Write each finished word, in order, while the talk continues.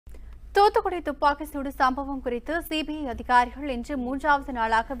தூத்துக்குடி துப்பாக்கி சூடு சம்பவம் குறித்து சிபிஐ அதிகாரிகள் இன்று மூன்றாவது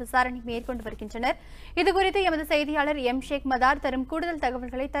நாளாக விசாரணை மேற்கொண்டு வருகின்றனர். இதுகுறித்து எமது செய்தியாளர் M.K.Stalin தரும் கூடுதல்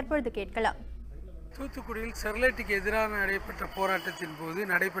தகவல்களை தற்பொழுது கேட்கலாம். தூத்துக்குடியில் ஸ்டெர்லைட்டுக்கு எதிராக நடைபெற்ற போராட்டத்தின் போது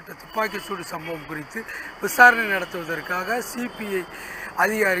நடைபெற்ற துப்பாக்கி சூடு சம்பவம் குறித்து விசாரணை நடத்துவதற்காக சிபிஐ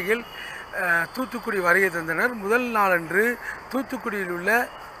அதிகாரிகள் தூத்துக்குடி வருகை தந்தனர். முதல் நாளன்று தூத்துக்குடியில் உள்ள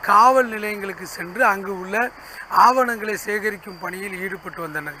காவல் நிலையங்களுக்கு சென்று அங்கு உள்ள ஆவணங்களை சேகரிக்கும் பணியில் ஈடுபட்டு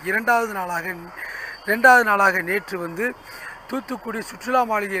வந்தனர். இரண்டாவது நாளாக நேற்று தூத்துக்குடி சுற்றுலா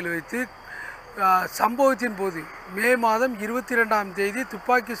மாளிகையில் வைத்து சம்பவத்தின் போது மே மாதம் 22ஆம் தேதி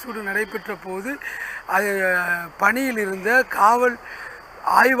துப்பாக்கி சூடு நடைபெற்ற போது பணியில் இருந்த காவல்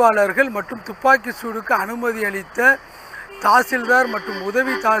ஆய்வாளர்கள் மற்றும் துப்பாக்கி சூடுக்கு அனுமதி அளித்த தாசில்தார் மற்றும்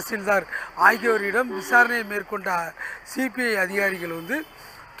உதவி தாசில்தார் ஆகியோரிடம் விசாரணையை மேற்கொண்ட சிபிஐ அதிகாரிகள்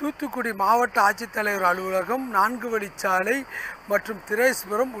தூத்துக்குடி மாவட்ட ஆட்சித்தலைவர் அலுவலகம், 4 வழிச்சாலை மற்றும்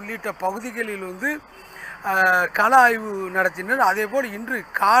திரேஸ்புரம் உள்ளிட்ட பகுதிகளில் கள ஆய்வு நடத்தினர். அதேபோல் இன்று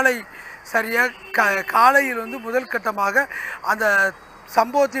காலை சரியாக காலையில் முதல் கட்டமாக அந்த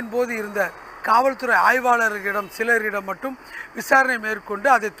சம்பவத்தின் போது இருந்த காவல்துறை ஆய்வாளர்களிடம் சிலரிடம் மட்டும் விசாரணை மேற்கொண்டு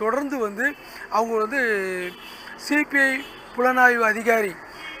அதை தொடர்ந்து அவங்க சிபிஐ புலனாய்வு அதிகாரி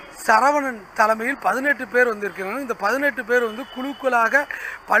சரவணன் தலைமையில் 18 பேர் வந்திருக்கிறார்கள். இந்த 18 பேர் குழுக்களாக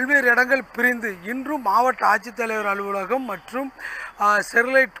பல்வேறு இடங்கள் பிரிந்து இன்றும் மாவட்ட ஆட்சித்தலைவர் அலுவலகம் மற்றும்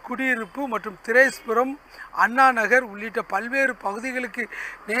ஸ்டெர்லைட் குடியிருப்பு மற்றும் திரேஸ்புரம், அண்ணா நகர் உள்ளிட்ட பல்வேறு பகுதிகளுக்கு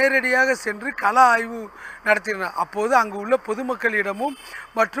நேரடியாக சென்று கள ஆய்வு நடத்தினர். அப்போது அங்கு உள்ள பொதுமக்களிடமும்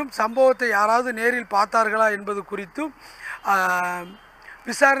மற்றும் சம்பவத்தை யாராவது நேரில் பார்த்தார்களா என்பது குறித்தும்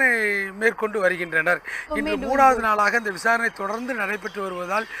விசாரணை மேற்கொண்டு வருகின்றனர். இன்று 3வது நாளாக இந்த விசாரணை தொடர்ந்து நடைபெற்று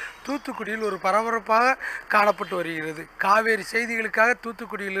வருவதால் தூத்துக்குடியில் ஒரு பரபரப்பாக காணப்பட்டு வருகிறது. காவேரி செய்திகளுக்காக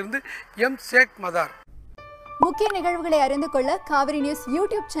தூத்துக்குடியிலிருந்து M.K.Stalin. முக்கிய நிகழ்வுகளை அறிந்து கொள்ள காவிரி நியூஸ்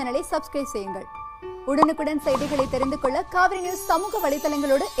யூடியூப் சேனலை சப்ஸ்கிரைப் செய்யுங்கள். உடனுக்குடன் செய்திகளை தெரிந்து கொள்ள காவிரி நியூஸ் சமூக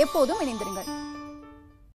வலைதளங்களோடு எப்போதும் இணைந்திருங்கள்.